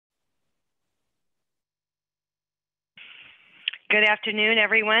Good afternoon,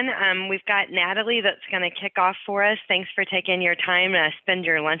 everyone. We've got Natalie that's going to kick off for us. Thanks for taking your time to spend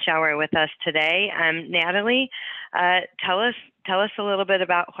your lunch hour with us today. Natalie, tell us a little bit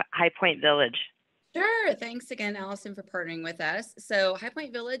about High Point Village. Sure. Thanks again, Allison, for partnering with us. So High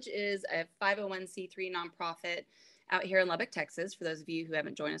Point Village is a 501c3 nonprofit out here in Lubbock, Texas, for those of you who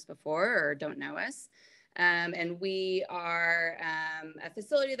haven't joined us before or don't know us. And we are a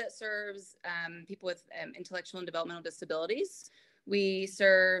facility that serves people with intellectual and developmental disabilities. We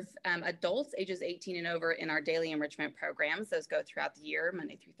serve adults ages 18 and over in our daily enrichment programs. Those go throughout the year,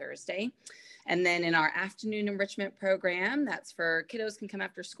 Monday through Thursday. And then in our afternoon enrichment program, that's for kiddos can come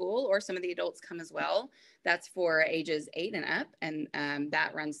after school, or some of the adults come as well. That's for ages 8 and up, and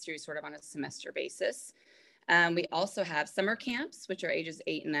that runs through sort of on a semester basis. We also have summer camps, which are ages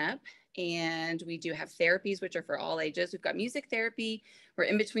 8 and up. And we do have therapies, which are for all ages. We've got music therapy. We're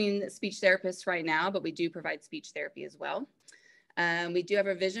in between speech therapists right now, but we do provide speech therapy as well. We do have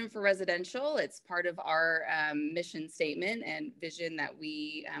a vision for residential. It's part of our mission statement and vision that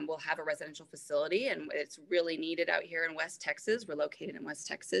we will have a residential facility, and it's really needed out here in West Texas. We're located in West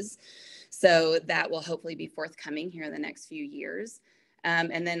Texas. So that will hopefully be forthcoming here in the next few years.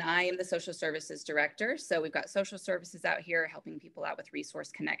 And then I am the social services director. So we've got social services out here helping people out with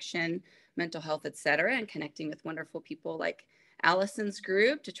resource connection, mental health, et cetera, and connecting with wonderful people like Allison's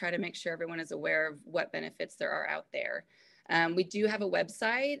group to try to make sure everyone is aware of what benefits there are out there. We do have a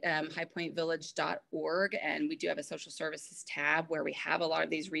website, highpointvillage.org, and we do have a social services tab where we have a lot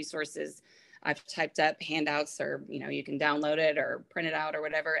of these resources. I've typed up handouts, or you can download it or print it out or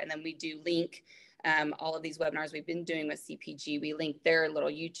whatever, and then we do link all of these webinars we've been doing with CPG. We link their little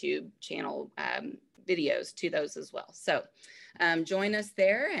YouTube channel videos to those as well. So join us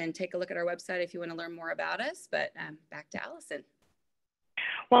there and take a look at our website if you want to learn more about us. But back to Allison.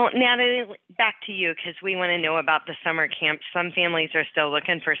 Well, Natalie, back to you, because we want to know about the summer camps. Some families are still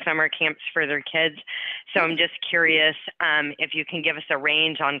looking for summer camps for their kids. So I'm just curious if you can give us a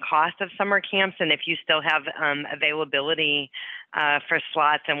range on cost of summer camps, and if you still have availability for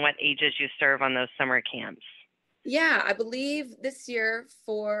slots and what ages you serve on those summer camps. Yeah, I believe this year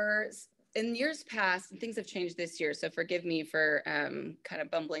in years past, and things have changed this year, so forgive me for kind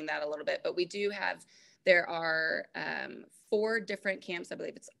of bumbling that a little bit, but there are 4 different camps. I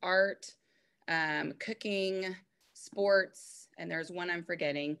believe it's art, cooking, sports, and there's one I'm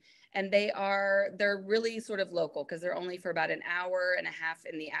forgetting. And they're really sort of local because they're only for about an hour and a half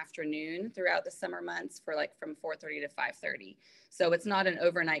in the afternoon throughout the summer months for from 4:30 to 5:30. So it's not an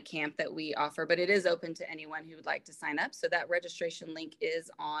overnight camp that we offer, but it is open to anyone who would like to sign up. So that registration link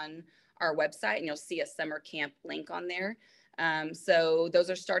is on our website, and you'll see a summer camp link on there. So those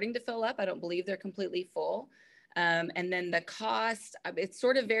are starting to fill up. I don't believe they're completely full. And then the cost, it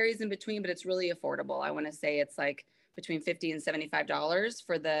sort of varies in between, but it's really affordable. I want to say it's like between $50 and $75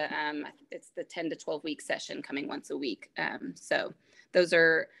 for it's the 10 to 12 week session coming once a week. So those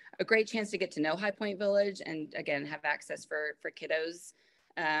are a great chance to get to know High Point Village, and again, have access for kiddos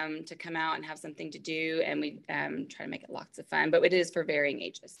to come out and have something to do. And we try to make it lots of fun, but it is for varying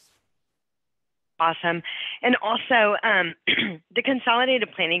ages. Awesome. And also, the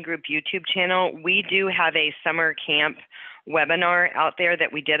Consolidated Planning Group YouTube channel, we do have a summer camp webinar out there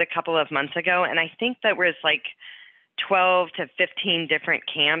that we did a couple of months ago. And I think that was like 12 to 15 different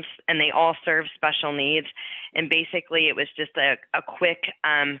camps, and they all serve special needs. And basically, it was just a quick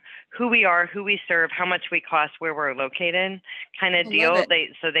who we are, who we serve, how much we cost, where we're located kind of deal.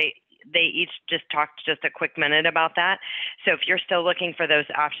 They each just talked just a quick minute about that. So if you're still looking for those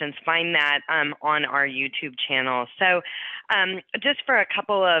options, find that on our YouTube channel. So just for a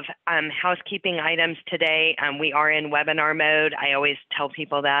couple of housekeeping items today, we are in webinar mode. I always tell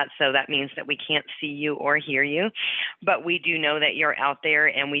people that, so that means that we can't see you or hear you, but we do know that you're out there,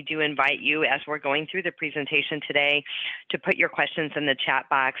 and we do invite you, as we're going through the presentation today, to put your questions in the chat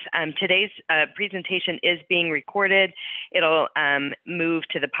box. Today's presentation is being recorded. It'll move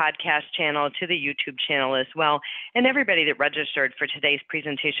to the podcast channel, to the YouTube channel as well. And everybody that registered for today's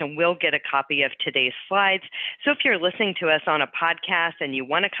presentation will get a copy of today's slides. So if you're listening to us on a podcast and you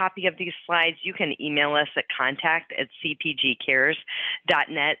want a copy of these slides, you can email us at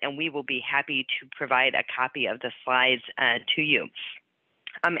contact@cpgcares.net, and we will be happy to provide a copy of the slides to you.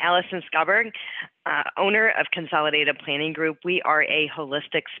 Allison Skalberg, owner of Consolidated Planning Group. We are a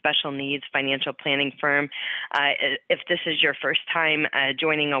holistic special needs financial planning firm. If this is your first time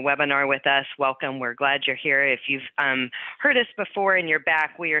joining a webinar with us, welcome. We're glad you're here. If you've heard us before and you're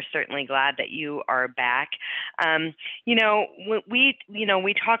back, we are certainly glad that you are back.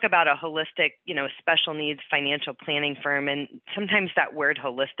 We talk about a holistic, special needs financial planning firm, and sometimes that word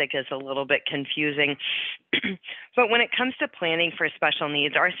holistic is a little bit confusing. But when it comes to planning for special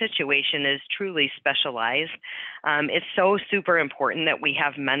needs, our situation is truly specialized. It's so super important that we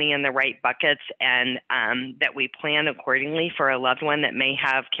have money in the right buckets and that we plan accordingly for a loved one that may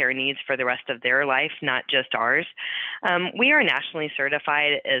have care needs for the rest of their life, not just ours. We are nationally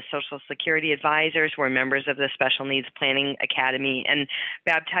certified as Social Security advisors. We're members of the Special Needs Planning Academy and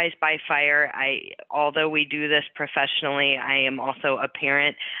baptized by fire. Although we do this professionally, I am also a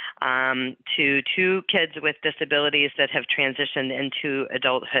parent to two kids with disabilities that have transitioned into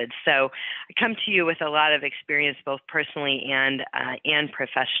adulthood. So I come to you with a lot of experience, both personally and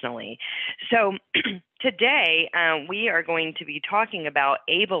professionally. So today we are going to be talking about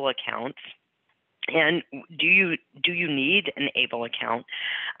ABLE accounts. And do you need an ABLE account?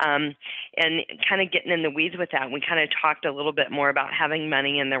 And kind of getting in the weeds with that, we kind of talked a little bit more about having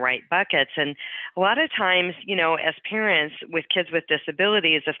money in the right buckets. And a lot of times, as parents with kids with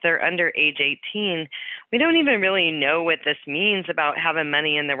disabilities, if they're under age 18, we don't even really know what this means about having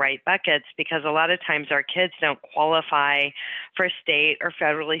money in the right buckets, because a lot of times our kids don't qualify for state or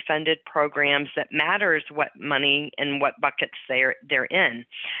federally funded programs that matters what money and what buckets they're in.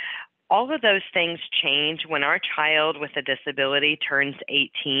 All of those things change when our child with a disability turns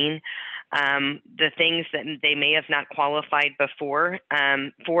 18. The things that they may have not qualified before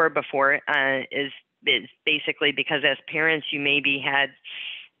is basically because as parents you maybe had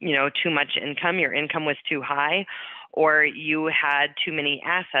too much income, your income was too high, or you had too many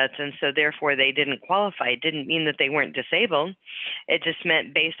assets, and so therefore they didn't qualify. It didn't mean that they weren't disabled. It just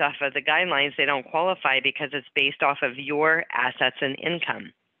meant based off of the guidelines they don't qualify because it's based off of your assets and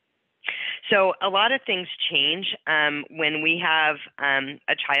income. So a lot of things change when we have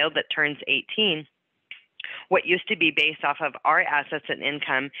a child that turns 18. What used to be based off of our assets and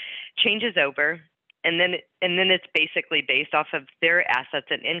income changes over, and then it's basically based off of their assets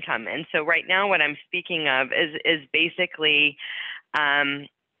and income. And so right now what I'm speaking of is basically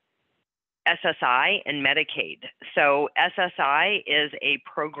SSI and Medicaid. So SSI is a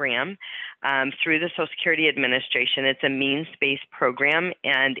program through the Social Security Administration. It's a means-based program,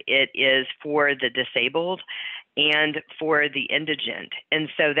 and it is for the disabled and for the indigent. And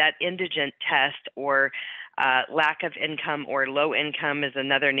so that indigent test, or lack of income or low income is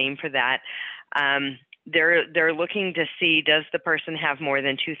another name for that. They're looking to see, does the person have more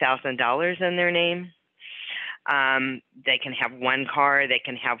than $2,000 in their name? They can have one car, they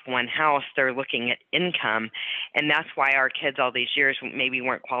can have one house. They're looking at income. And that's why our kids all these years maybe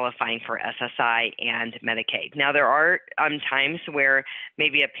weren't qualifying for SSI and Medicaid. Now, there are times where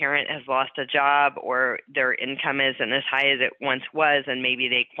maybe a parent has lost a job or their income isn't as high as it once was, and maybe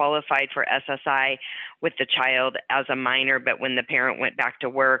they qualified for SSI with the child as a minor, but when the parent went back to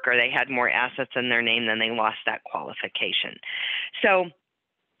work or they had more assets in their name, then they lost that qualification. So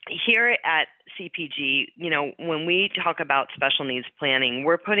here at CPG, when we talk about special needs planning,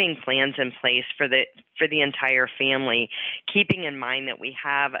 we're putting plans in place for the entire family, keeping in mind that we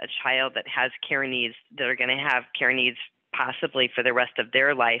have a child that has care needs, that are going to have care needs possibly for the rest of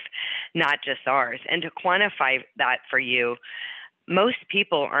their life, not just ours. And to quantify that for you, most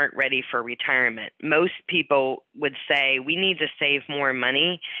people aren't ready for retirement. Most people would say we need to save more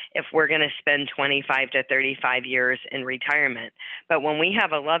money if we're going to spend 25 to 35 years in retirement. But when we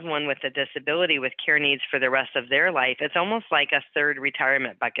have a loved one with a disability with care needs for the rest of their life, it's almost like a third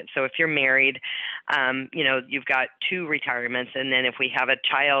retirement bucket. So if you're married, you've got two retirements. And then if we have a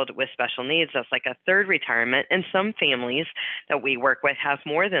child with special needs, that's like a third retirement. And some families that we work with have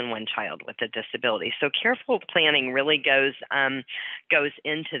more than one child with a disability. So careful planning really goes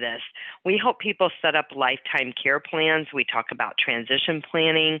into this. We help people set up lifetime care plans. We talk about transition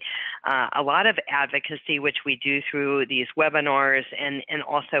planning, a lot of advocacy, which we do through these webinars, and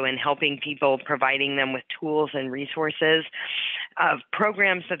also in helping people, providing them with tools and resources of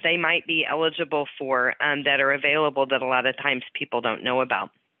programs that they might be eligible for that are available that a lot of times people don't know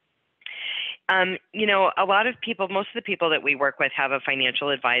about. A lot of people, most of the people that we work with have a financial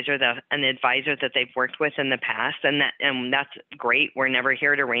advisor, an advisor that they've worked with in the past, and that's great. We're never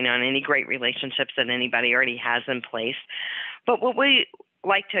here to rain on any great relationships that anybody already has in place. But what we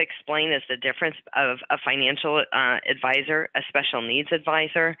like to explain is the difference of a financial advisor, a special needs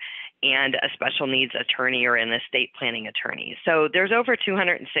advisor, and a special needs attorney or an estate planning attorney. So there's over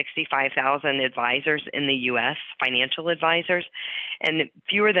 265,000 advisors in the U.S., financial advisors, and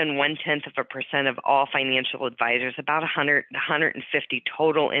fewer than 0.1% of all financial advisors, about 150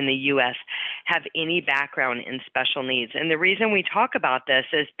 total in the U.S., have any background in special needs. And the reason we talk about this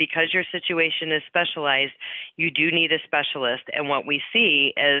is because your situation is specialized, you do need a specialist. And what we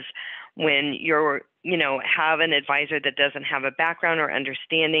see is when you're have an advisor that doesn't have a background or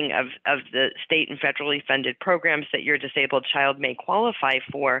understanding of the state and federally funded programs that your disabled child may qualify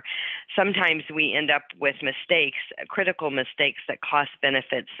for, sometimes we end up with mistakes, critical mistakes that cost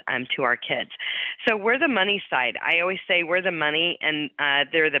benefits to our kids. So we're the money side. I always say we're the money and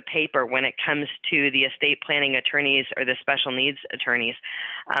they're the paper when it comes to the estate planning attorneys or the special needs attorneys.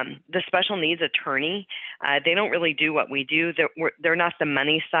 The special needs attorney, they don't really do what we do. They're not the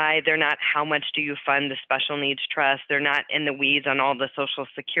money side. They're not how much do you fund the special needs trust. They're not in the weeds on all the Social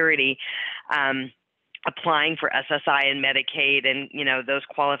Security applying for SSI and Medicaid and those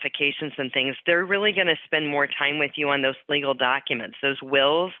qualifications and things. They're really going to spend more time with you on those legal documents, those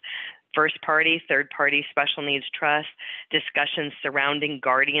wills, first party, third party special needs trust, discussions surrounding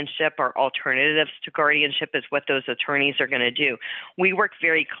guardianship or alternatives to guardianship is what those attorneys are going to do. We work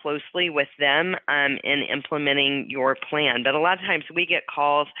very closely with them in implementing your plan. But a lot of times we get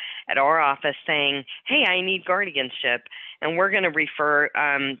calls at our office saying, hey, I need guardianship, and we're going to refer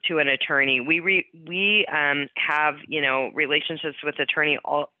to an attorney. We have relationships with attorney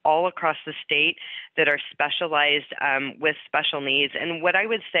all across the state that are specialized with special needs. And what I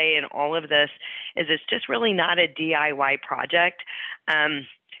would say in all of this is it's just really not a DIY project.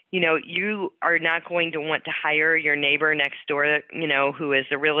 You are not going to want to hire your neighbor next door, who is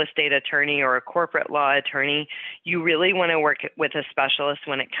a real estate attorney or a corporate law attorney. You really want to work with a specialist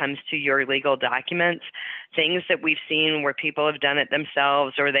when it comes to your legal documents, things that we've seen where people have done it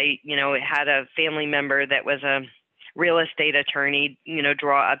themselves, or they, had a family member that was a real estate attorney,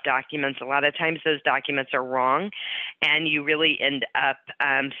 draw up documents. A lot of times those documents are wrong, and you really end up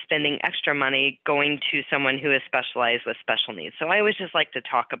spending extra money going to someone who is specialized with special needs. So I always just like to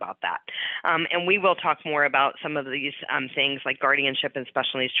talk about that. And we will talk more about some of these things like guardianship and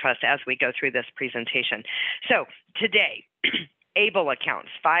special needs trust as we go through this presentation. So today, ABLE accounts,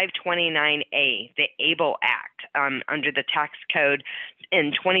 529A, the ABLE Act, under the tax code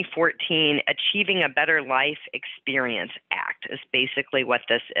in 2014, Achieving a Better Life Experience Act is basically what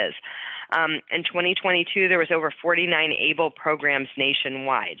this is. In 2022, there was over 49 ABLE programs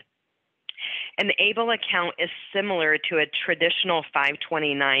nationwide. And the ABLE account is similar to a traditional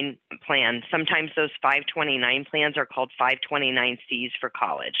 529 plan. Sometimes those 529 plans are called 529Cs for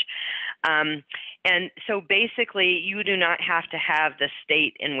college. And so basically, you do not have to have the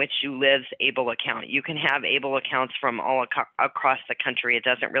state in which you live's ABLE account. You can have ABLE accounts from all across the country. It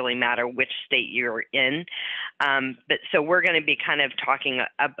doesn't really matter which state you're in. But so we're going to be kind of talking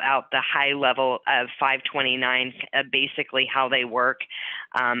about the high level of 529, basically how they work,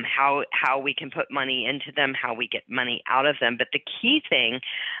 how we can put money into them, how we get money out of them. But the key thing,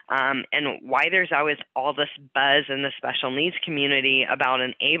 and why there's always all this buzz in the special needs community about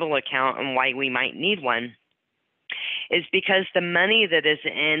an ABLE account and why we might need one, is because the money that is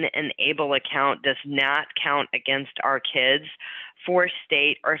in an ABLE account does not count against our kids for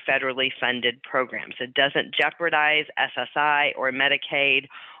state or federally funded programs. It doesn't jeopardize SSI or Medicaid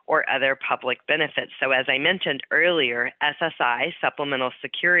or other public benefits. So as I mentioned earlier, SSI, Supplemental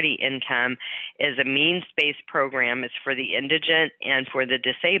Security Income, is a means-based program. It's for the indigent and for the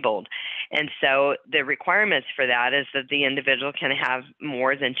disabled. And so the requirements for that is that the individual can have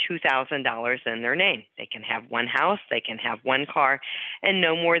more than $2,000 in their name. They can have one house, they can have one car, and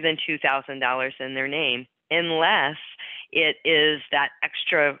no more than $2,000 in their name, unless it is that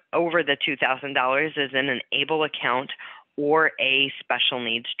extra over the $2,000 is in an ABLE account or a special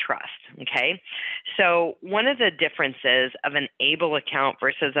needs trust, okay? So one of the differences of an ABLE account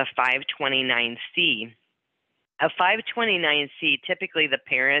versus a 529C, a 529C, typically the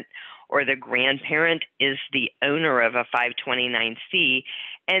parent or the grandparent is the owner of a 529C,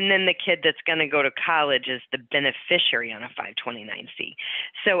 and then the kid that's going to go to college is the beneficiary on a 529C.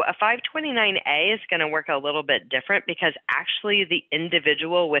 So a 529A is going to work a little bit different because actually the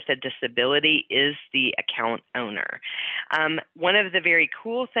individual with a disability is the account owner. One of the very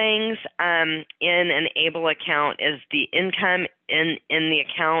cool things in an ABLE account is the income in the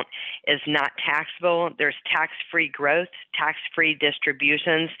account is not taxable. There's tax-free growth, tax-free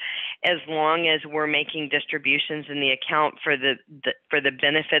distributions, as long as we're making distributions in the account for the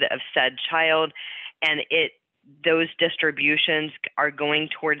benefit of said child, and it those distributions are going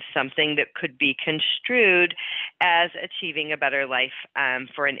towards something that could be construed as achieving a better life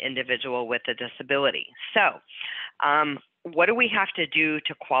for an individual with a disability. So, what do we have to do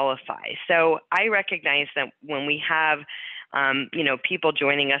to qualify? So I recognize that when we have people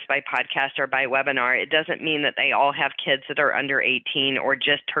joining us by podcast or by webinar, it doesn't mean that they all have kids that are under 18 or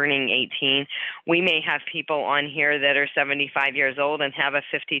just turning 18. We may have people on here that are 75 years old and have a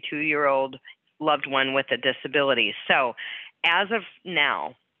 52-year-old loved one with a disability. So as of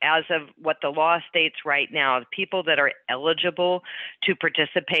now, as of what the law states right now, the people that are eligible to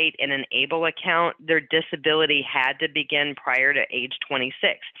participate in an ABLE account, their disability had to begin prior to age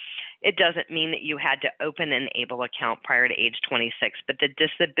 26. It doesn't mean that you had to open an ABLE account prior to age 26, but the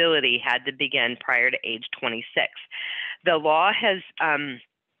disability had to begin prior to age 26. The law has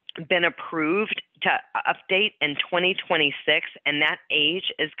been approved to update in 2026, and that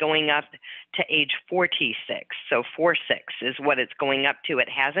age is going up to age 46. So 46 is what it's going up to. It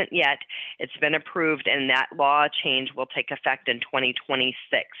hasn't yet. It's been approved, and that law change will take effect in 2026,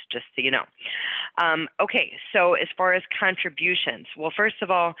 just so you know. Okay, so as far as contributions, well, first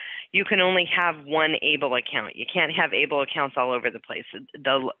of all, you can only have one ABLE account. You can't have ABLE accounts all over the place.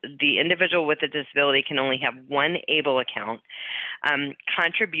 The individual with a disability can only have one ABLE account.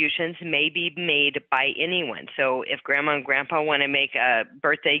 Contributions may be made by anyone. So if grandma and grandpa want to make a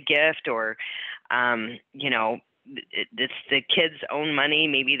birthday gift, or it's the kids' own money,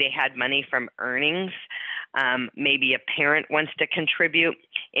 maybe they had money from earnings, maybe a parent wants to contribute,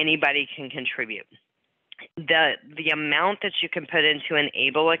 anybody can contribute. The amount that you can put into an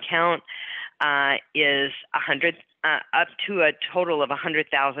ABLE account is up to a total of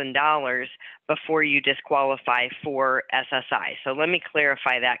 $100,000 before you disqualify for SSI. So let me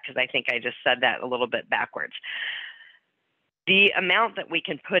clarify that, because I think I just said that a little bit backwards. The amount that we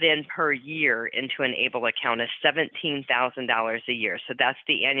can put in per year into an ABLE account is $17,000 a year. So that's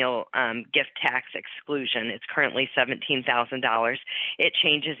the annual gift tax exclusion. It's currently $17,000. It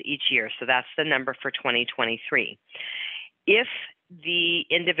changes each year. So that's the number for 2023. If the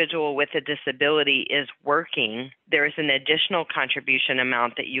individual with a disability is working, there is an additional contribution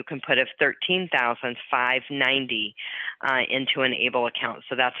amount that you can put of $13,590 into an ABLE account.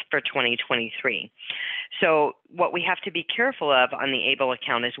 So that's for 2023. So what we have to be careful of on the ABLE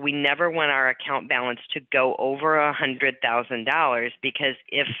account is we never want our account balance to go over $100,000, because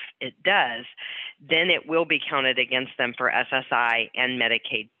if it does, then it will be counted against them for SSI and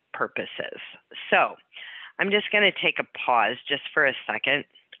Medicaid purposes. So I'm just going to take a pause just for a second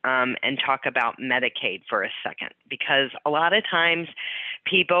and talk about Medicaid for a second, because a lot of times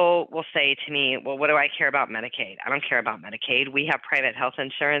people will say to me, well, what do I care about Medicaid? I don't care about Medicaid. We have private health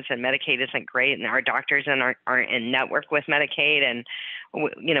insurance, and Medicaid isn't great, and our doctors aren't in network with Medicaid, and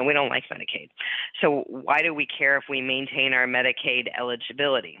we don't like Medicaid. So why do we care if we maintain our Medicaid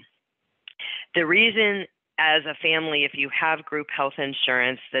eligibility? The reason, as a family, if you have group health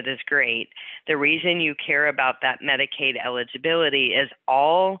insurance, that is great. The reason you care about that Medicaid eligibility is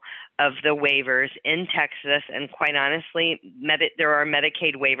all of the waivers in Texas, and quite honestly, there are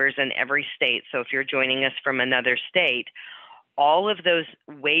Medicaid waivers in every state. So if you're joining us from another state, all of those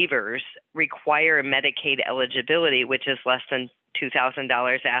waivers require Medicaid eligibility, which is less than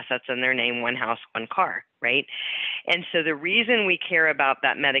 $2,000 assets in their name, one house, one car, right? And so the reason we care about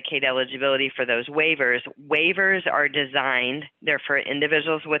that Medicaid eligibility for those waivers are designed, they're for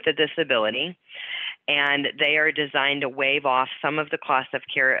individuals with a disability, and they are designed to waive off some of the cost of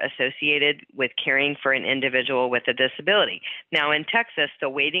care associated with caring for an individual with a disability. Now in Texas, the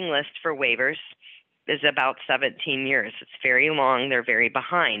waiting list for waivers is about 17 years. It's very long. They're very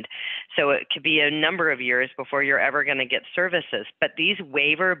behind. So it could be a number of years before you're ever going to get services. But these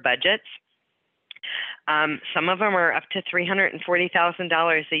waiver budgets, some of them are up to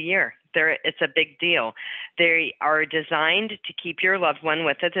 $340,000 a year. It's a big deal. They are designed to keep your loved one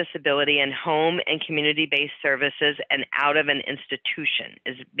with a disability in home and community-based services and out of an institution,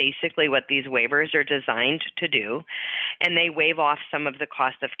 is basically what these waivers are designed to do. And they waive off some of the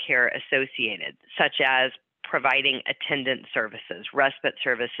cost of care associated, such as providing attendant services, respite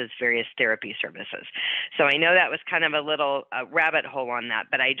services, various therapy services. So I know that was kind of a little rabbit hole on that,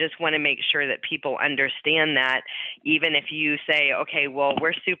 but I just want to make sure that people understand that even if you say, okay, well,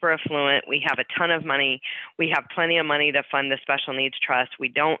 we're super affluent, we have a ton of money, we have plenty of money to fund the special needs trust, we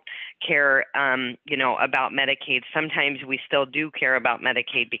don't care, about Medicaid. Sometimes we still do care about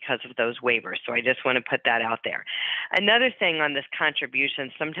Medicaid because of those waivers. So I just want to put that out there. Another thing on this contribution,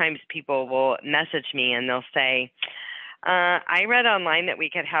 sometimes people will message me and they'll say, I read online that we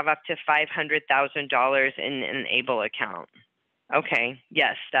could have up to $500,000 in an ABLE account. Okay,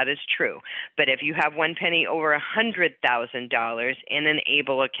 yes, that is true. But if you have one penny over $100,000 in an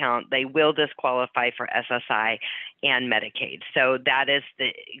ABLE account, they will disqualify for SSI and Medicaid. So that is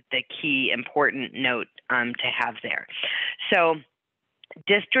the key important note to have there. So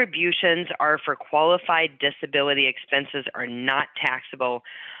distributions are for qualified disability expenses are not taxable.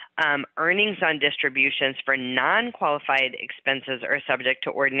 Earnings on distributions for non-qualified expenses are subject to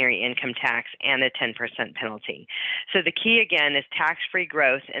ordinary income tax and a 10% penalty. So the key again is tax-free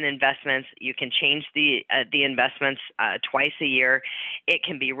growth and investments. You can change the investments twice a year. It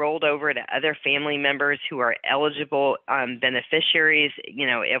can be rolled over to other family members who are eligible beneficiaries, you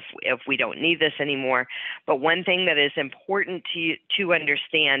know, if we don't need this anymore. But one thing that is important to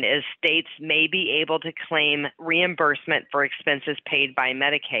understand is states may be able to claim reimbursement for expenses paid by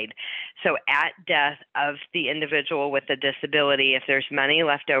Medicaid. So at death of the individual with a disability, if there's money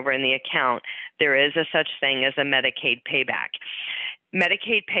left over in the account, there is a such thing as a Medicaid payback.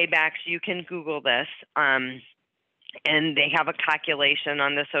 Medicaid paybacks, you can Google this, and they have a calculation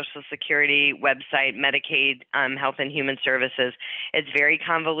on the Social Security website, Medicaid Health and Human Services. It's very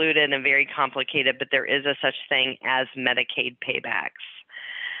convoluted and very complicated, but there is a such thing as Medicaid paybacks.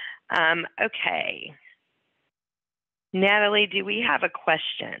 Okay. Natalie, do we have a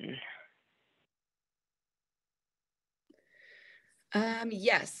question?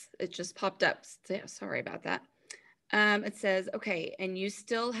 Yes, it just popped up. Sorry about that. It says, okay, and you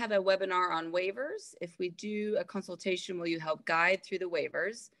still have a webinar on waivers. If we do a consultation, will you help guide through the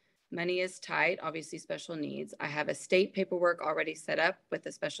waivers? Money is tight, obviously special needs. I have a state paperwork already set up with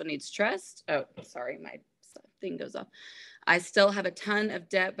the special needs trust. Oh, sorry, my thing goes off. I still have a ton of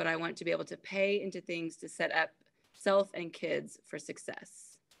debt, but I want to be able to pay into things to set up self and kids for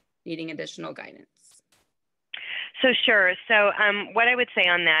success, needing additional guidance. So sure. So what I would say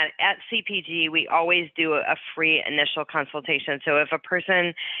on that, at CPG, we always do a free initial consultation. So if a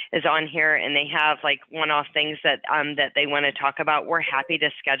person is on here and they have like one-off things that they want to talk about, we're happy to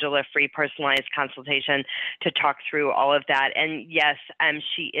schedule a free personalized consultation to talk through all of that. And yes,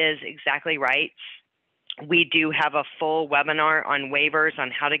 she is exactly right. We do have a full webinar on waivers,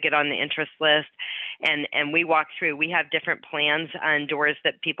 on how to get on the interest list, and we walk through. We have different plans and doors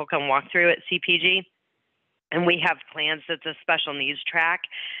that people can walk through at CPG. And we have plans that's a special needs track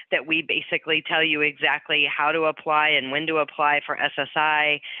that we basically tell you exactly how to apply and when to apply for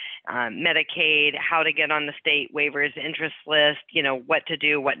SSI, Medicaid, how to get on the state waivers interest list, you know, what to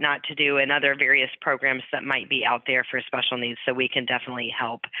do, what not to do, and other various programs that might be out there for special needs. So we can definitely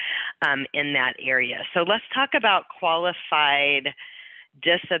help in that area. So let's talk about qualified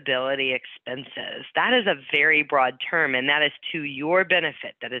disability expenses. That is a very broad term, and that is to your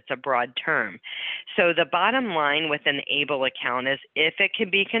benefit that it's a broad term. So the bottom line with an ABLE account is if it can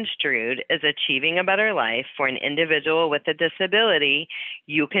be construed as achieving a better life for an individual with a disability,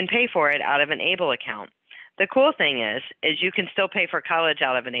 you can pay for it out of an ABLE account. The cool thing is you can still pay for college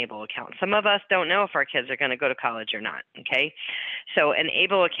out of an ABLE account. Some of us don't know if our kids are going to go to college or not, okay? So an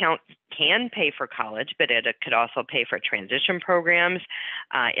ABLE account can pay for college, but it could also pay for transition programs,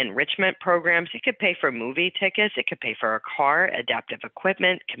 enrichment programs. It could pay for movie tickets. It could pay for a car, adaptive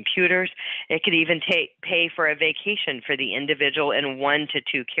equipment, computers. It could even pay for a vacation for the individual and 1 to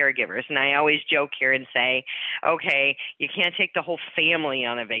 2 caregivers. And I always joke here and say, okay, you can't take the whole family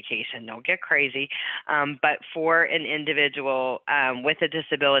on a vacation. Don't get crazy. But for an individual with a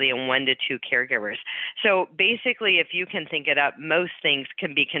disability and 1 to 2 caregivers. So basically, if you can think it up, most things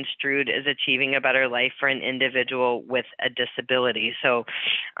can be construed as achieving a better life for an individual with a disability. So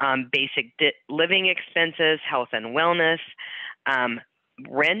basic living expenses, health and wellness,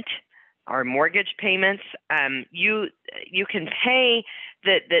 rent, or mortgage payments. You can pay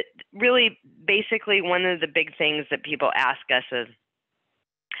that really basically one of the big things that people ask us is,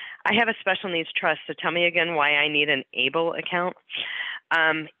 I have a special needs trust, so tell me again why I need an ABLE account.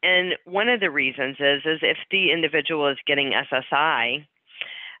 And one of the reasons is if the individual is getting SSI,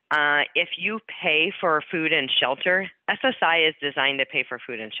 if you pay for food and shelter, SSI is designed to pay for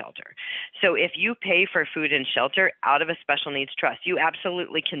food and shelter. So if you pay for food and shelter out of a special needs trust, you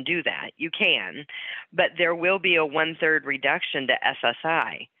absolutely can do that. You can, but there will be a 1/3 reduction to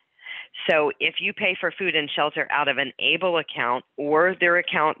SSI. So if you pay for food and shelter out of an ABLE account or their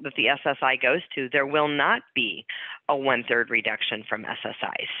account that the SSI goes to, there will not be a 1/3 reduction from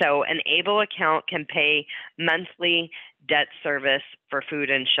SSI. So an ABLE account can pay monthly debt service for food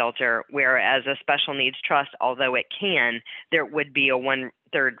and shelter, whereas a special needs trust, although it can, there would be a 1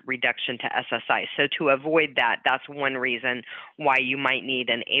 1/3 reduction to SSI. So to avoid that, that's one reason why you might need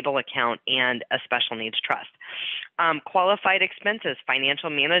an ABLE account and a special needs trust. Qualified expenses, financial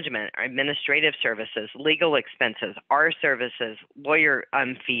management, administrative services, legal expenses, our services, lawyer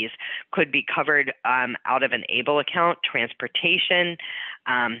fees could be covered out of an ABLE account. Transportation,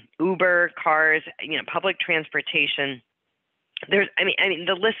 Uber, cars, public transportation. I mean,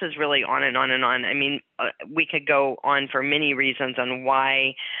 the list is really on and on and on. I mean, we could go on for many reasons on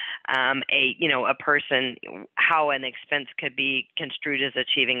why a person, how an expense could be construed as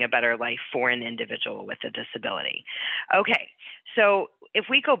achieving a better life for an individual with a disability. Okay, so if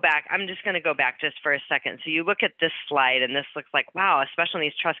we go back, I'm just going to go back just for a second. So you look at this slide, and this looks like, wow, a special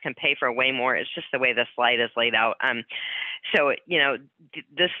needs trust can pay for way more. It's just the way the slide is laid out. So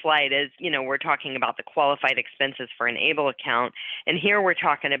this slide is, we're talking about the qualified expenses for an ABLE account, and here we're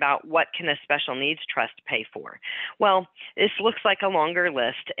talking about what can a special needs trust pay for. Well, this looks like a longer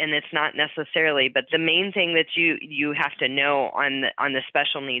list, and it's not necessarily, but the main thing that you have to know on the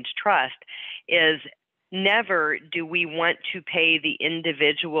special needs trust is never do we want to pay the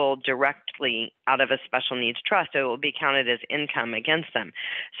individual directly out of a special needs trust. So it will be counted as income against them.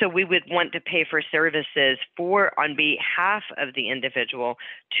 So we would want to pay for services on behalf of the individual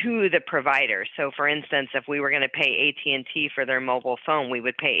to the provider. So for instance, if we were going to pay AT&T for their mobile phone, we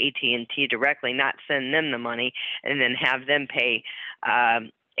would pay AT&T directly, not send them the money and then have them pay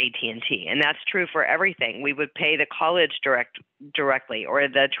AT&T. And that's true for everything. We would pay the college directly or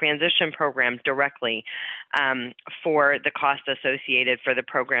the transition program directly for the cost associated for the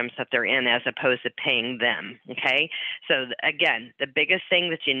programs that they're in, as opposed to paying them. Okay. So again, the biggest thing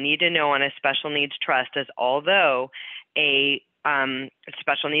that you need to know on a special needs trust is, although a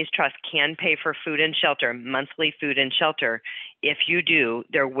special needs trust can pay for food and shelter, monthly food and shelter, if you do,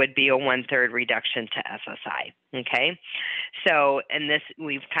 there would be a 1/3 reduction to SSI. Okay. So, and this,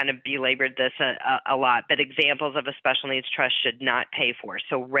 we've kind of belabored this a lot, but examples of a special needs trust should not pay for.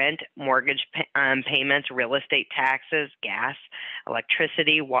 So rent, mortgage payments, real estate taxes, gas,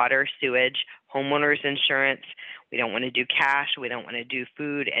 electricity, water, sewage, homeowners insurance. We don't want to do cash. We don't want to do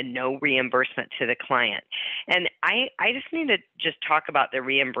food, and no reimbursement to the client. And I just need to just talk about the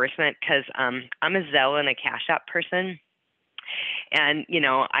reimbursement because I'm a Zelle and a Cash App person. And,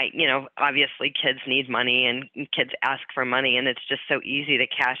 obviously kids need money and kids ask for money, and it's just so easy to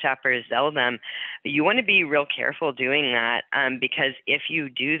Cash App or Zelle them. But you want to be real careful doing that because if you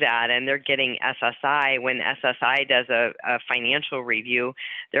do that and they're getting SSI, when SSI does a financial review,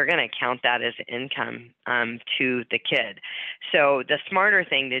 they're going to count that as income to the kid. So the smarter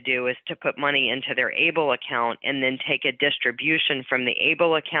thing to do is to put money into their ABLE account and then take a distribution from the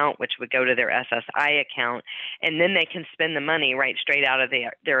ABLE account, which would go to their SSI account, and then they can spend the money right straight out of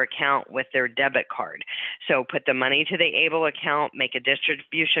their account with their debit card. So put the money to the ABLE account, make a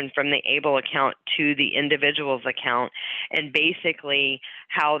distribution from the ABLE account to the individual's account, and basically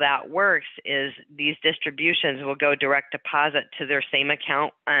how that works is these distributions will go direct deposit to their same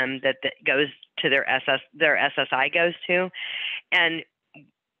account that goes to their SSI goes to. And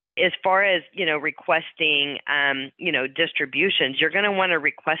as far as, requesting, distributions, you're going to want to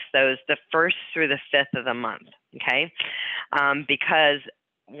request those the 1st through the 5th of the month. Okay. Because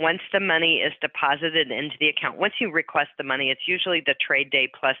once the money is deposited into the account, once you request the money, it's usually the trade day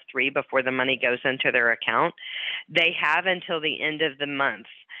 +3 before the money goes into their account. They have until the end of the month,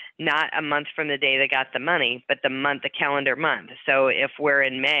 not a month from the day they got the money, but the calendar month. So if we're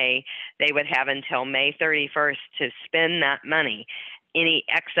in May, they would have until May 31st to spend that money. Any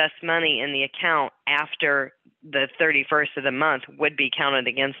excess money in the account after the 31st of the month would be counted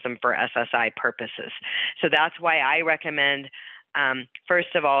against them for SSI purposes. So that's why I recommend,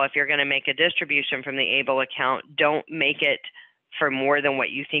 first of all, if you're going to make a distribution from the ABLE account, don't make it for more than what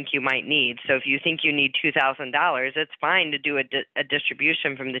you think you might need. So if you think you need $2,000, it's fine to do a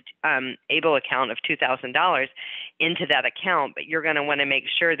distribution from the ABLE account of $2,000 into that account, but you're going to want to make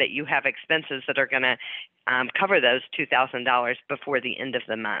sure that you have expenses that are going to cover those $2,000 before the end of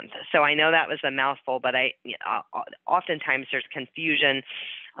the month. So I know that was a mouthful, but oftentimes there's confusion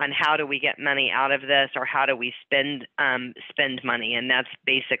on how do we get money out of this, or how do we spend money, and that's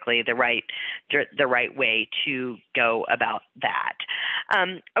basically the right way to go about that.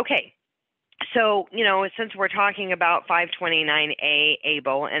 Okay. So, since we're talking about 529A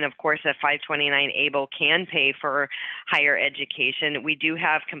ABLE, and of course, a 529 ABLE can pay for higher education, we do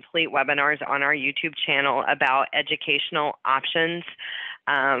have complete webinars on our YouTube channel about educational options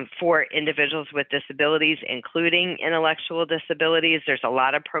for individuals with disabilities, including intellectual disabilities. There's a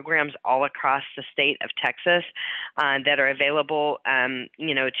lot of programs all across the state of Texas that are available,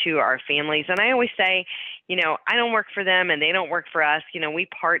 to our families. And I always say, I don't work for them and they don't work for us. We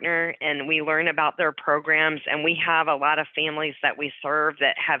partner and we learn about their programs, and we have a lot of families that we serve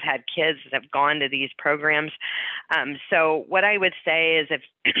that have had kids that have gone to these programs. So what I would say is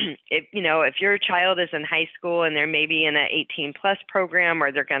if your child is in high school and they're maybe in an 18 plus program,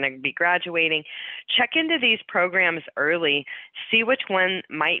 or they're going to be graduating, check into these programs early, see which one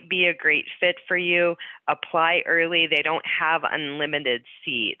might be a great fit for you, apply early. They don't have unlimited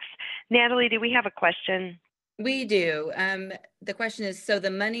seats. Natalie, do we have a question? We do. The question is, so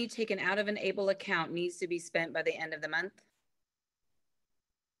the money taken out of an ABLE account needs to be spent by the end of the month?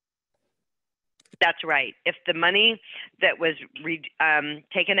 That's right. If the money that was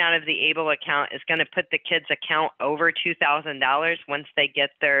taken out of the ABLE account is going to put the kid's account over $2,000 once they get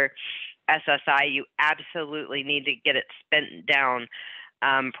their SSI, you absolutely need to get it spent down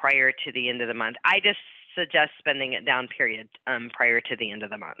prior to the end of the month. I just suggest spending it down, period, prior to the end of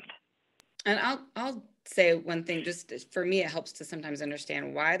the month. And I'll say one thing, just for me, it helps to sometimes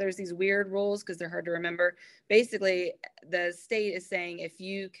understand why there's these weird rules, because they're hard to remember. Basically, the state is saying if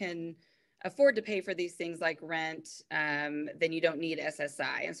you can afford to pay for these things like rent, then you don't need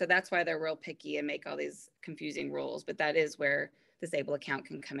SSI. And so that's why they're real picky and make all these confusing rules. But that is where this ABLE account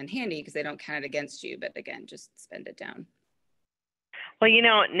can come in handy, because they don't count it against you. But again, just spend it down. Well,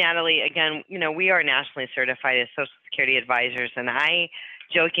 Natalie, again, we are nationally certified as Social Security advisors, and I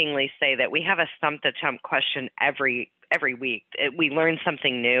jokingly say that we have a stump the chump question every week. We learn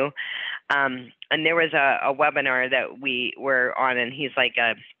something new. And there was a webinar that we were on, and he's like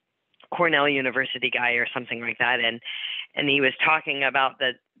a Cornell University guy or something like that, and he was talking about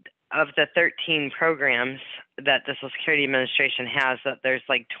of the 13 programs that the Social Security Administration has, that there's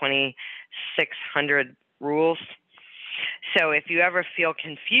like 2,600 rules. So if you ever feel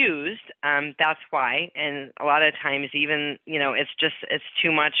confused, that's why. And a lot of times, even it's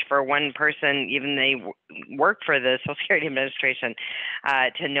too much for one person, even they work for the Social Security Administration,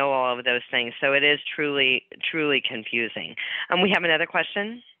 to know all of those things. So it is truly confusing. We have another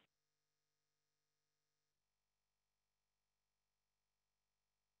question.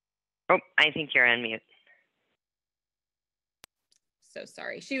 Oh, I think you're on mute. So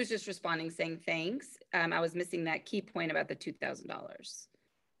sorry. She was just responding saying thanks. I was missing that key point about the $2,000.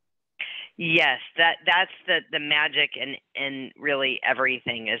 Yes, that's the magic and really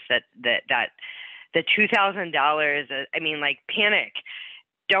everything is that the $2,000. I mean, like, panic.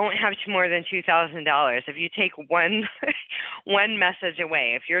 Don't have more than $2,000. If you take one message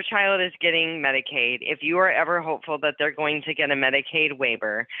away, if your child is getting Medicaid, if you are ever hopeful that they're going to get a Medicaid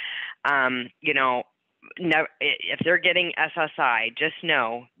waiver, if they're getting SSI, just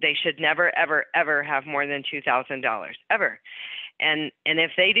know they should never, ever, ever have more than $2,000 ever. And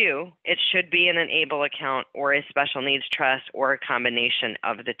if they do, it should be in an ABLE account or a special needs trust or a combination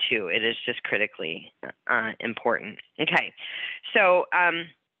of the two. It is just critically important. Okay, so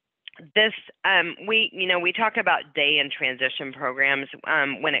we talk about day and transition programs.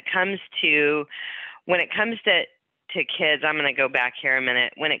 When it comes to kids, I'm going to go back here a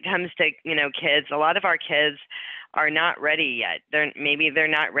minute. When it comes to, kids, a lot of our kids are not ready yet. They're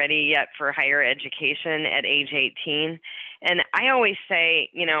not ready yet for higher education at age 18. And I always say,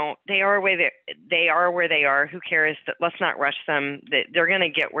 they are where they are. Who cares? Let's not rush them. They're going to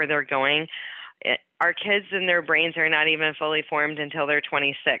get where they're going. Our kids and their brains are not even fully formed until they're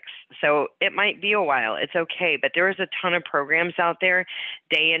 26. So it might be a while. It's okay. But there is a ton of programs out there,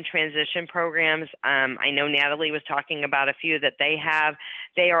 day and transition programs. I know Natalie was talking about a few that they have.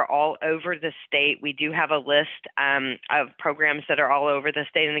 They are all over the state. We do have a list of programs that are all over the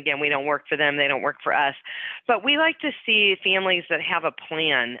state. And again, we don't work for them. They don't work for us. But we like to see families that have a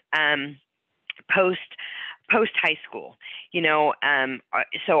plan post high school,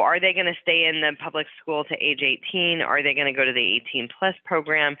 so are they going to stay in the public school to age 18? Are they going to go to the 18 plus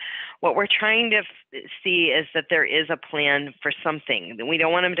program? What we're trying to see is that there is a plan for something. We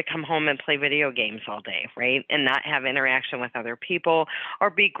don't want them to come home and play video games all day, right? And not have interaction with other people or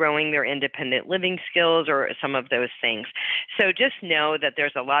be growing their independent living skills or some of those things. So just know that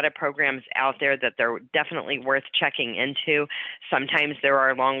there's a lot of programs out there that they're definitely worth checking into. Sometimes there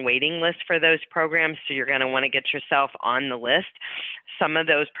are long waiting lists for those programs, so you're going to want to get yourself on the list. Some of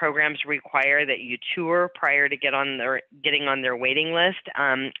those programs require that you tour prior to getting on their waiting list.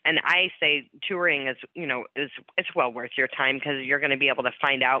 And I say touring is it's well worth your time, because you're going to be able to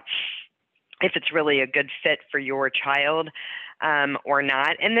find out if it's really a good fit for your child or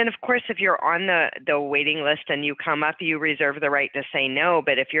not. And then, of course, if you're on the waiting list and you come up, you reserve the right to say no.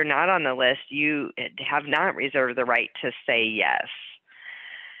 But if you're not on the list, you have not reserved the right to say yes.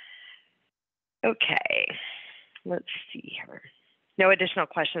 Okay, let's see here. No additional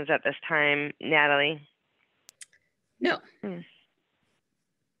questions at this time, Natalie? No. I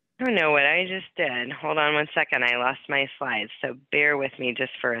don't know what I just did. Hold on one second. I lost my slides, so bear with me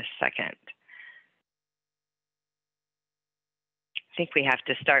just for a second. I think we have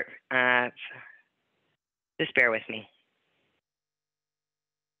to start. Just bear with me.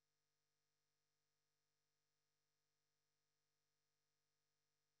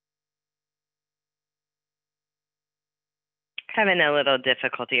 Having a little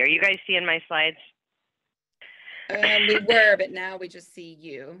difficulty. Are you guys seeing my slides? We were, but now we just see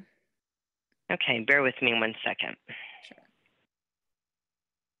you. Okay, bear with me one second. Sure.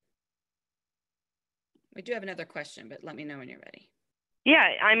 We do have another question, but let me know when you're ready. Yeah,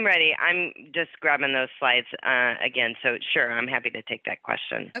 I'm ready. I'm just grabbing those slides again. So sure, I'm happy to take that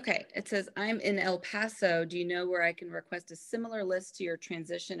question. Okay, it says, I'm in El Paso. Do you know where I can request a similar list to your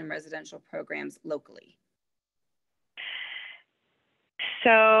transition and residential programs locally?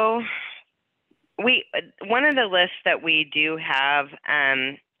 So one of the lists that we do have,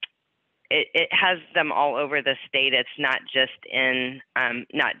 it has them all over the state. It's not just in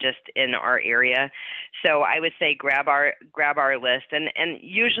our area. So I would say grab our list, and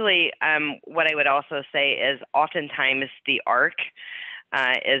usually what I would also say is oftentimes the ARC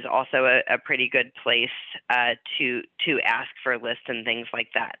is also a pretty good place to ask for lists and things like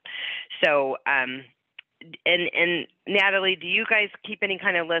that. So and Natalie, do you guys keep any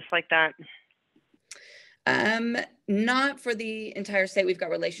kind of list like that? Not for the entire state. We've got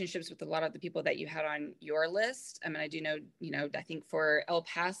relationships with a lot of the people that you had on your list. I mean, I do know, I think for El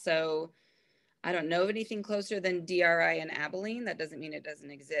Paso, I don't know of anything closer than DRI and Abilene. That doesn't mean it doesn't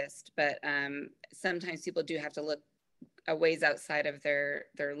exist, but sometimes people do have to look a ways outside of their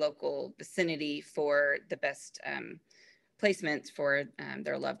local vicinity for the best placements for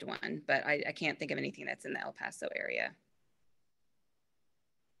their loved one. But I can't think of anything that's in the El Paso area.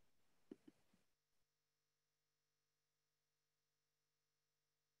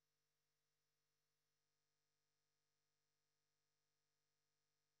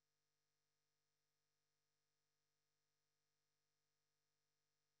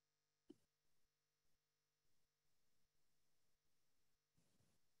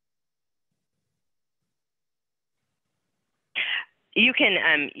 You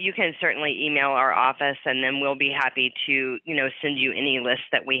can certainly email our office, and then we'll be happy to send you any lists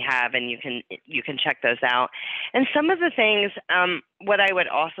that we have, and you can check those out. And some of the things, what I would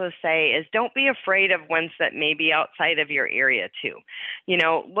also say is don't be afraid of ones that may be outside of your area too.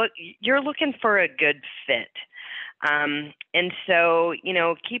 Look, you're looking for a good fit. And so,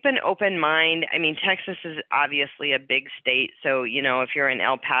 keep an open mind. I mean, Texas is obviously a big state. So, if you're in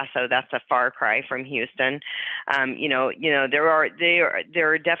El Paso, that's a far cry from Houston. There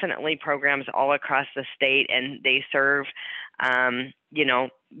are definitely programs all across the state, and they serve,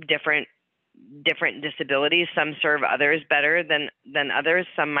 different disabilities. Some serve others better than others.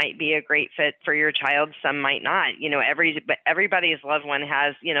 Some might be a great fit for your child. Some might not. Everybody's loved one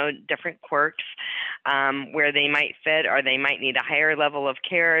has, different quirks where they might fit, or they might need a higher level of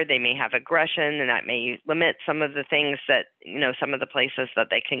care. They may have aggression, and that may limit some of the things that, some of the places that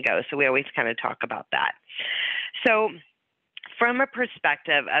they can go. So we always kind of talk about that. So from a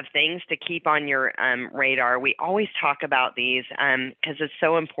perspective of things to keep on your radar, we always talk about these because it's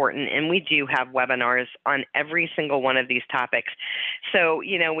so important, and we do have webinars on every single one of these topics. So,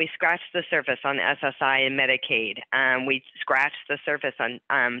 we scratched the surface on SSI and Medicaid. We scratched the surface on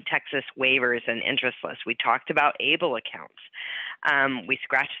Texas waivers and interest lists. We talked about ABLE accounts. We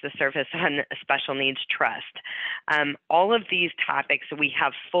scratched the surface on special needs trust. All of these topics, we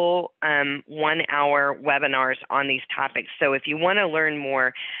have full 1-hour webinars on these topics. So if you want to learn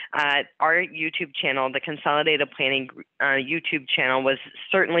more, our YouTube channel, the Consolidated Planning YouTube channel, was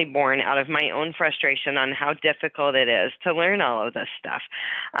certainly born out of my own frustration on how difficult it is to learn all of this stuff.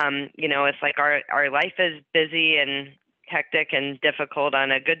 It's like our life is busy and hectic and difficult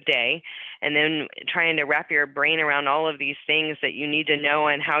on a good day, and then trying to wrap your brain around all of these things that you need to know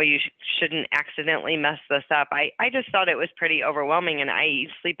and how you shouldn't accidentally mess this up. I just thought it was pretty overwhelming, and I eat,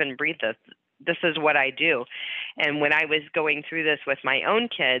 sleep, and breathe this. This is what I do. And when I was going through this with my own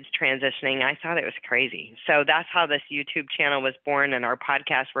kids transitioning, I thought it was crazy. So that's how this YouTube channel was born, and our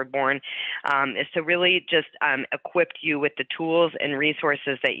podcasts were born, is to really just equip you with the tools and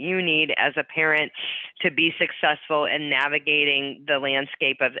resources that you need as a parent to be successful in navigating the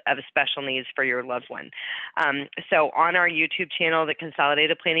landscape of special needs for your loved one. So on our YouTube channel, the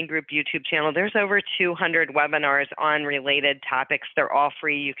Consolidated Planning Group YouTube channel, there's over 200 webinars on related topics. They're all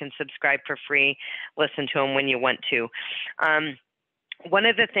free. You can subscribe for free, listen to them when you want to. One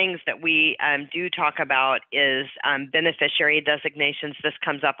of the things that we do talk about is beneficiary designations. This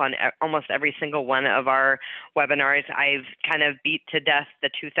comes up on almost every single one of our webinars. I've kind of beat to death the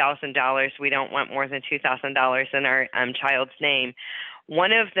 $2,000. We don't want more than $2,000 in our child's name.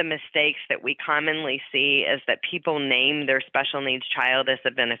 One of the mistakes that we commonly see is that people name their special needs child as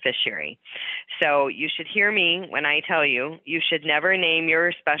a beneficiary. So you should hear me when I tell you, you should never name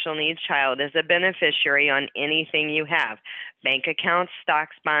your special needs child as a beneficiary on anything you have. Bank accounts,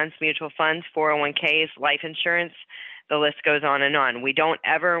 stocks, bonds, mutual funds, 401ks, life insurance, the list goes on and on. We don't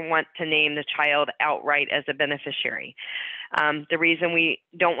ever want to name the child outright as a beneficiary. The reason we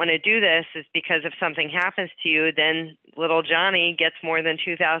don't want to do this is because if something happens to you, then little Johnny gets more than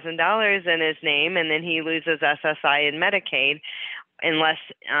 $2,000 in his name, and then he loses SSI and Medicaid unless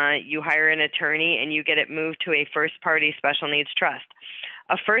you hire an attorney and you get it moved to a first-party special needs trust.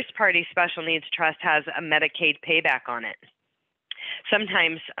 A first-party special needs trust has a Medicaid payback on it.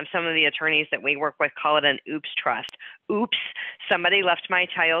 Sometimes some of the attorneys that we work with call it an oops trust. Oops, somebody left my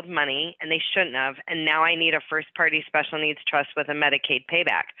child money and they shouldn't have, and now I need a first-party special needs trust with a Medicaid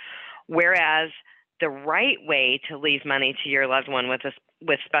payback. Whereas the right way to leave money to your loved one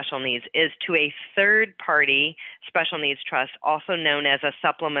with special needs is to a third-party special needs trust, also known as a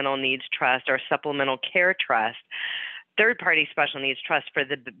supplemental needs trust or supplemental care trust. Third-party special needs trust for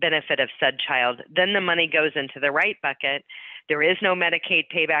the benefit of said child. Then the money goes into the right bucket. There is no Medicaid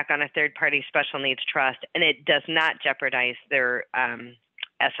payback on a third-party special needs trust, and it does not jeopardize their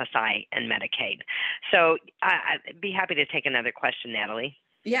SSI and Medicaid. So I'd be happy to take another question, Natalie.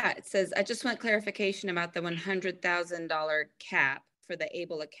 Yeah, it says, I just want clarification about the $100,000 cap for the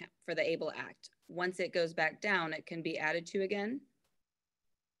ABLE account, for the ABLE Act. Once it goes back down, it can be added to again?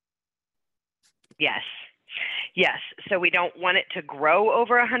 Yes. Yes. So we don't want it to grow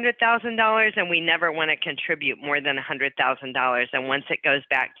over $100,000, and we never want to contribute more than $100,000. And once it goes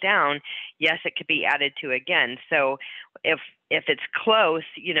back down, yes, it could be added to again. So if it's close,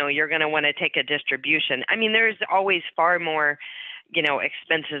 you're going to want to take a distribution. I mean, there's always far more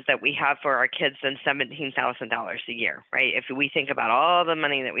expenses that we have for our kids than $17,000 a year, right? If we think about all the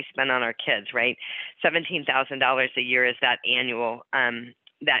money that we spend on our kids, right? $17,000 a year is that annual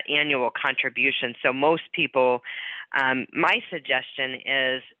contribution. So most people, my suggestion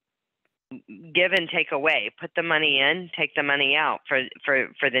is give and take away. Put the money in, take the money out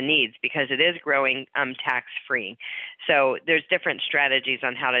for the needs, because it is growing tax-free. So there's different strategies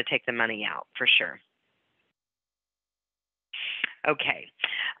on how to take the money out for sure. Okay.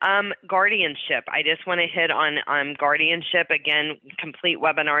 Guardianship. I just want to hit on guardianship. Again, complete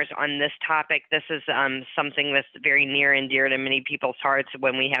webinars on this topic. This is something that's very near and dear to many people's hearts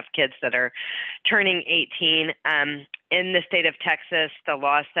when we have kids that are turning 18. In the state of Texas, the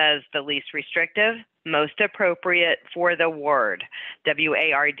law says the least restrictive, most appropriate for the ward,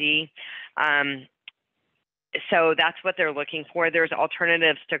 W-A-R-D. So that's what they're looking for. There's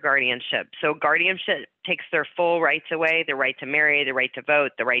alternatives to guardianship. So guardianship takes their full rights away, the right to marry, the right to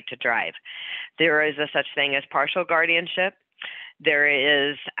vote, the right to drive. There is a such thing as partial guardianship.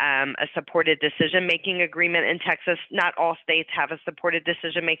 There is a supported decision-making agreement in Texas. Not all states have a supported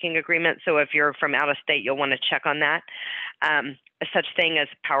decision-making agreement, so if you're from out of state, you'll want to check on that. A such thing as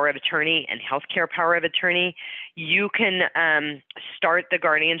power of attorney and healthcare power of attorney. You can start the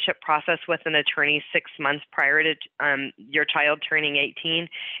guardianship process with an attorney 6 months prior to your child turning 18.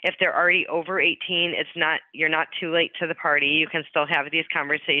 If they're already over 18, you're not too late to the party. You can still have these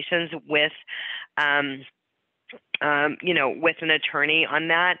conversations with with an attorney on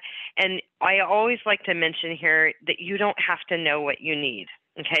that. And I always like to mention here that you don't have to know what you need,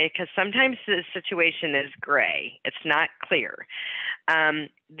 okay? Because sometimes the situation is gray. It's not clear.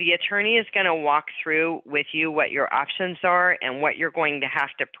 The attorney is going to walk through with you what your options are and what you're going to have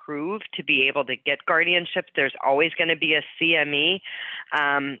to prove to be able to get guardianship. There's always going to be a CME,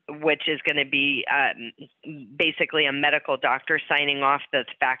 which is going to be basically a medical doctor signing off the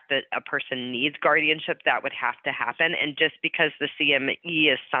fact that a person needs guardianship. That would have to happen. And just because the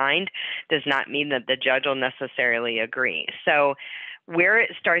CME is signed does not mean that the judge will necessarily agree. So where it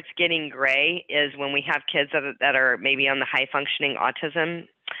starts getting gray is when we have kids that are maybe on the high functioning autism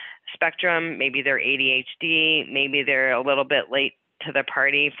spectrum, maybe they're ADHD, maybe they're a little bit late to the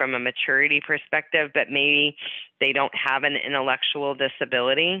party from a maturity perspective, but maybe they don't have an intellectual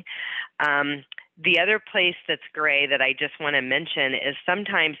disability. The other place that's gray that I just want to mention is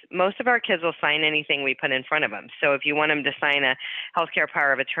sometimes most of our kids will sign anything we put in front of them. So if you want them to sign a healthcare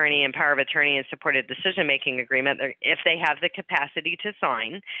power of attorney and power of attorney and supported decision-making agreement, if they have the capacity to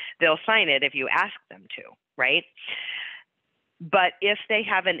sign, they'll sign it if you ask them to, right? But if they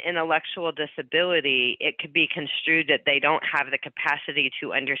have an intellectual disability, it could be construed that they don't have the capacity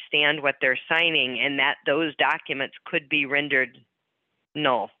to understand what they're signing, and that those documents could be rendered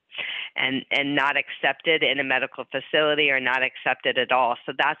null and not accepted in a medical facility or not accepted at all.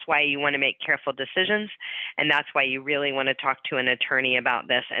 So that's why you want to make careful decisions, and that's why you really want to talk to an attorney about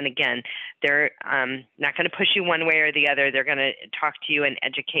this. And again, they're not going to push you one way or the other. They're going to talk to you and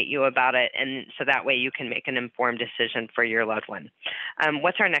educate you about it, and so that way you can make an informed decision for your loved one.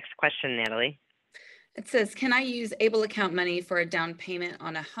 What's our next question, Natalie? It says, can I use ABLE account money for a down payment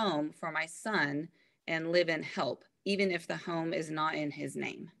on a home for my son and live in HELP, even if the home is not in his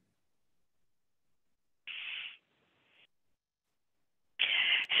name?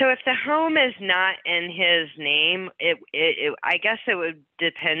 So if the home is not in his name, I guess it would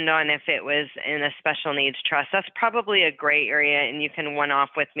depend on if it was in a special needs trust. That's probably a gray area, and you can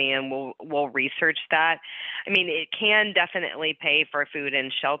one-off with me, and we'll research that. I mean, it can definitely pay for food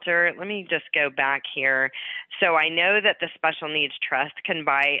and shelter. Let me just go back here. So I know that the special needs trust can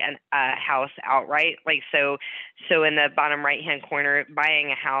buy a house outright. Like so in the bottom right-hand corner,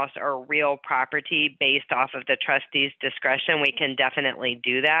 buying a house or real property based off of the trustee's discretion, we can definitely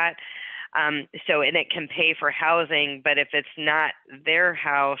do that. And it can pay for housing, but if it's not their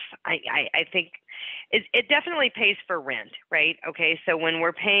house, I think it definitely pays for rent, right? Okay, so when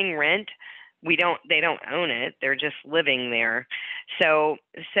we're paying rent, they don't own it; they're just living there. So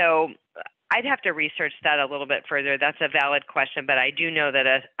I'd have to research that a little bit further. That's a valid question, but I do know that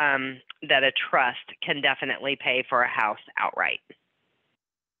a trust can definitely pay for a house outright.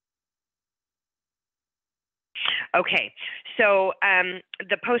 Okay, so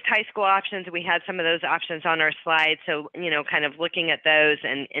the post-high school options, we had some of those options on our slide. So, kind of looking at those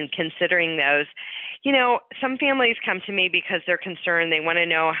and considering those, some families come to me because they're concerned. They want to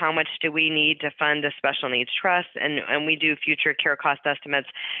know how much do we need to fund a special needs trust, and we do future care cost estimates.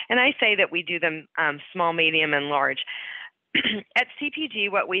 And I say that we do them small, medium, and large. At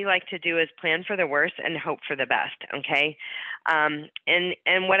CPG, what we like to do is plan for the worst and hope for the best, okay?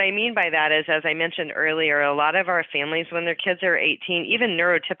 And what I mean by that is, as I mentioned earlier, a lot of our families, when their kids are 18, even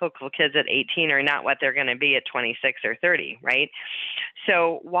neurotypical kids at 18 are not what they're going to be at 26 or 30, right?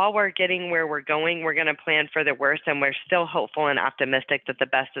 So while we're getting where we're going to plan for the worst, and we're still hopeful and optimistic that the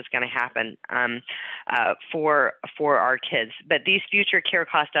best is going to happen for our kids. But these future care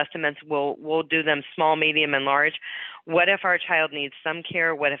cost estimates, we'll do them small, medium, and large. What if our child needs some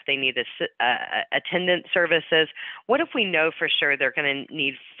care? What if they need attendant services? What if we know for sure they're going to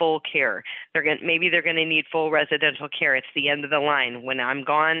need full care? Maybe they're going to need full residential care. It's the end of the line. When I'm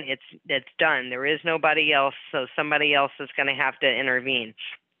gone, it's done. There is nobody else, so somebody else is going to have to intervene.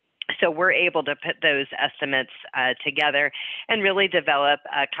 So we're able to put those estimates together and really develop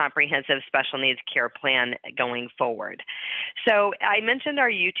a comprehensive special needs care plan going forward. So I mentioned our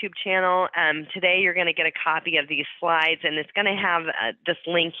YouTube channel. Today you're going to get a copy of these slides, and it's going to have this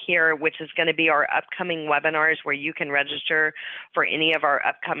link here, which is going to be our upcoming webinars, where you can register for any of our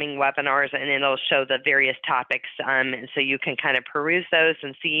upcoming webinars, and it'll show the various topics. And so you can kind of peruse those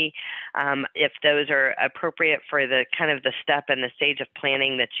and see if those are appropriate for the kind of the step and the stage of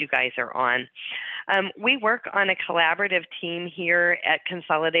planning that you guys are on. We work on a collaborative team here at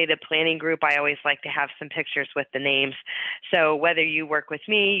Consolidated Planning Group. I always like to have some pictures with the names. So whether you work with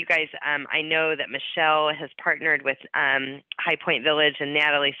me, you guys, I know that Michelle has partnered with High Point Village and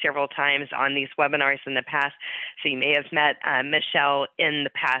Natalie several times on these webinars in the past. So you may have met Michelle in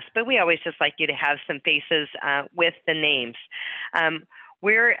the past, but we always just like you to have some faces with the names.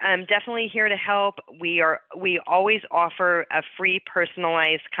 We're definitely here to help. We always offer a free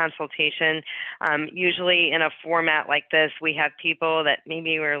personalized consultation. Usually in a format like this, we have people that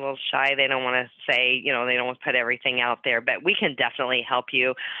maybe we're a little shy. They don't want to say, they don't want to put everything out there, but we can definitely help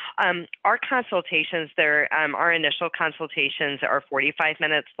you. Our consultations, our initial consultations are 45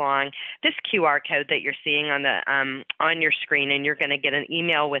 minutes long. This QR code that you're seeing on your screen, and you're going to get an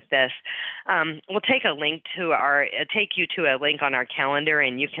email with this, will take you to a link on our calendar,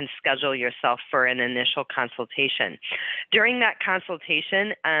 and you can schedule yourself for an initial consultation. During that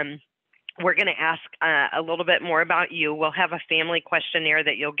consultation, we're going to ask a little bit more about you. We'll have a family questionnaire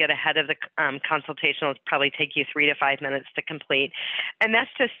that you'll get ahead of the consultation. It'll probably take you 3 to 5 minutes to complete. And that's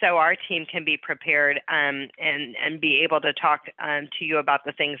just so our team can be prepared and be able to talk to you about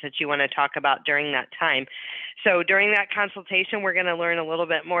the things that you want to talk about during that time. So during that consultation, we're going to learn a little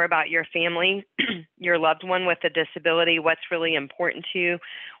bit more about your family, your loved one with a disability, what's really important to you.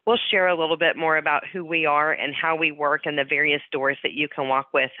 We'll share a little bit more about who we are and how we work and the various doors that you can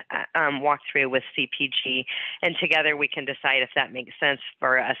walk through with CPG. And together we can decide if that makes sense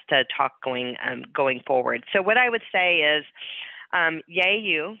for us to talk going forward. So what I would say is, Yay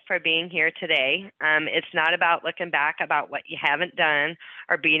you for being here today. It's not about looking back about what you haven't done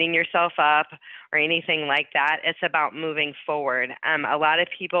or beating yourself up or anything like that. It's about moving forward. A lot of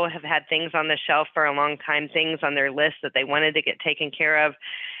people have had things on the shelf for a long time, things on their list that they wanted to get taken care of,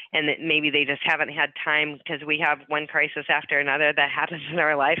 and that maybe they just haven't had time because we have one crisis after another that happens in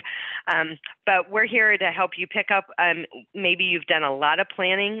our life. But we're here to help you pick up. Maybe you've done a lot of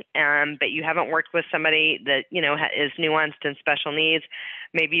planning, but you haven't worked with somebody that is nuanced and special needs.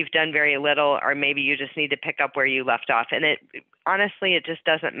 Maybe you've done very little, or maybe you just need to pick up where you left off. And honestly, it just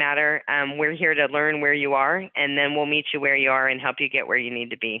doesn't matter. We're here to learn where you are, and then we'll meet you where you are and help you get where you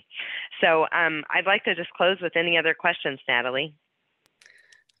need to be. So I'd like to just close with any other questions, Natalie.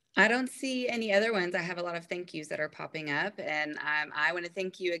 I don't see any other ones. I have a lot of thank yous that are popping up, and I want to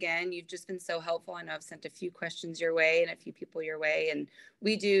thank you again. You've just been so helpful. I know I've sent a few questions your way and a few people your way, and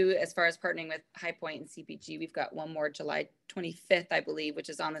we do, as far as partnering with High Point and CPG, we've got one more July 25th, I believe, which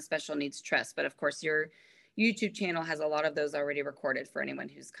is on the Special Needs Trust. But of course, your YouTube channel has a lot of those already recorded for anyone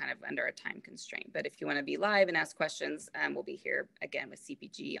who's kind of under a time constraint. But if you want to be live and ask questions, we'll be here again with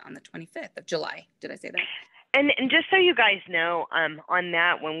CPG on the 25th of July. Did I say that? And just so you guys know, on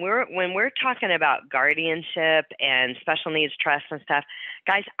that, when we're talking about guardianship and special needs trust and stuff,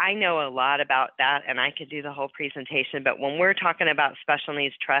 guys, I know a lot about that, and I could do the whole presentation. But when we're talking about special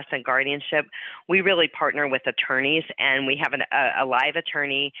needs trust and guardianship, we really partner with attorneys, and we have a live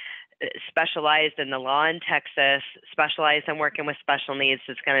attorney specialized in the law in Texas, specialized in working with special needs,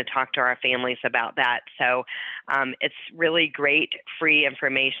 that's going to talk to our families about that. So it's really great free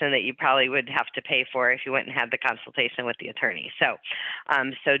information that you probably would have to pay for if you went and had the consultation with the attorney. So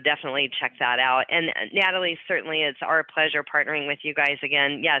so definitely check that out. And Natalie, certainly it's our pleasure partnering with you guys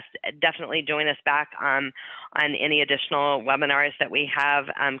again. Yes, definitely join us back on any additional webinars that we have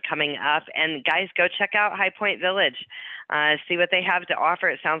coming up. And guys, go check out High Point Village. See what they have to offer.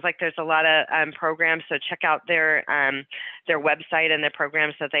 It sounds like there's a lot of programs, so check out their website and the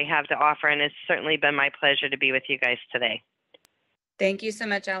programs that they have to offer. And it's certainly been my pleasure to be with you guys today. Thank you so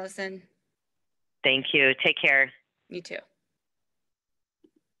much, Allison. Thank you. Take care. You too.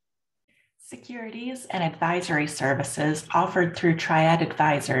 Securities and advisory services offered through Triad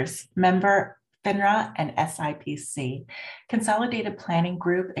Advisors, member FINRA and SIPC, Consolidated Planning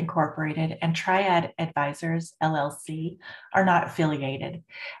Group Incorporated, and Triad Advisors LLC are not affiliated.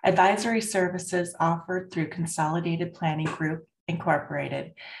 Advisory services offered through Consolidated Planning Group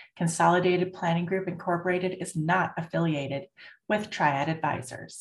Incorporated. Consolidated Planning Group Incorporated is not affiliated with Triad Advisors.